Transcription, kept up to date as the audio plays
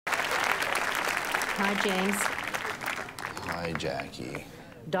Hi, James. Hi, Jackie.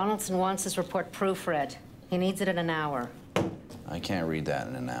 Donaldson wants his report proofread. He needs it in an hour. I can't read that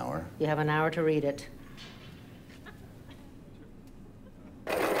in an hour. You have an hour to read it.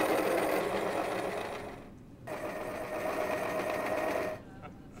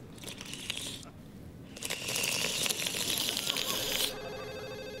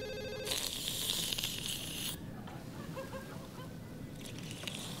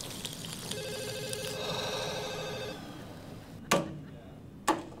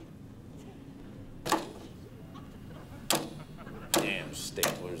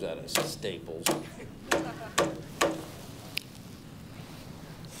 Staplers out of Staples.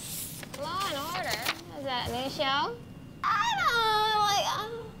 Law and Order? Is that a new show? I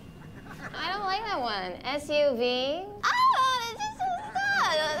don't like that one. SUV?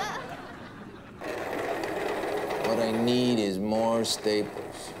 What I need is more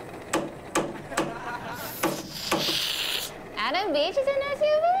Staples. Adam Beach is an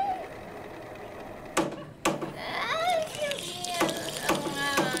SUV?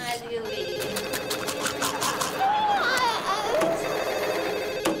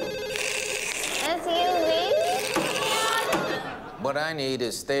 What I need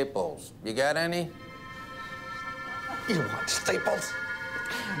is Staples. You got any? You want Staples?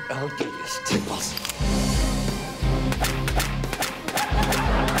 I'll give you Staples.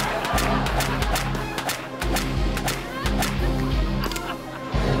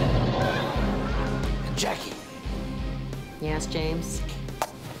 Jackie. Yes, James?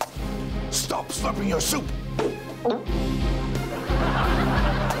 Stop slurping your soup.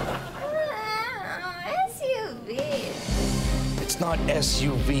 It's not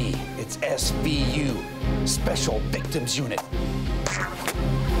SUV, it's SVU, Special Victims Unit.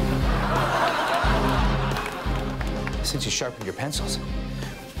 Since you sharpened your pencils,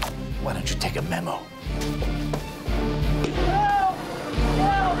 why don't you take a memo?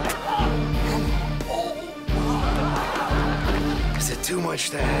 Is it too much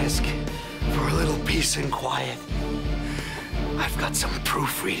to ask for a little peace and quiet? I've got some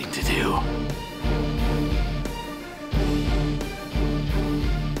proofreading to do.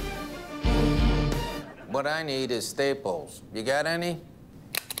 What I need is Staples. You got any?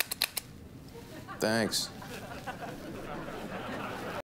 Thanks.